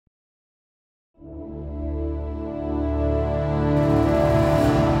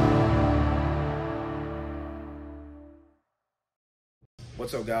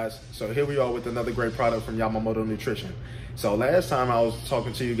What's up, guys? So here we are with another great product from Yamamoto Nutrition. So last time I was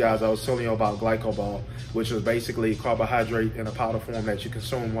talking to you guys, I was telling you about GlycoBol, which was basically carbohydrate in a powder form that you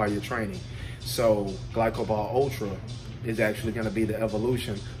consume while you're training. So GlycoBol ULTRA is actually going to be the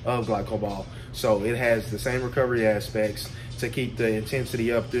evolution of GlycoBol. So it has the same recovery aspects to keep the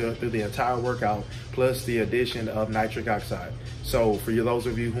intensity up through the entire workout, plus the addition of nitric oxide. So for those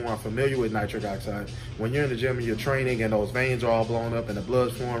of you who aren't familiar with nitric oxide, when you're in the gym and you're training and those veins are all blown up and the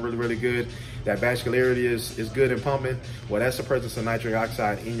blood's flowing really good, that vascularity is good and pumping, well, that's the presence of nitric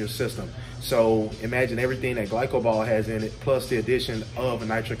oxide in your system. So imagine everything that GlycoBol has in it, plus the addition of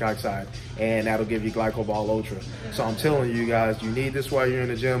nitric oxide, and that'll give you GlycoBol ULTRA. So I'm telling you guys, you need this while you're in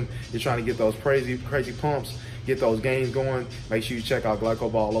the gym. You're trying to get those crazy pumps, get those gains going. Make sure you check out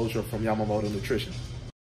GlycoBol ULTRA from Yamamoto Nutrition.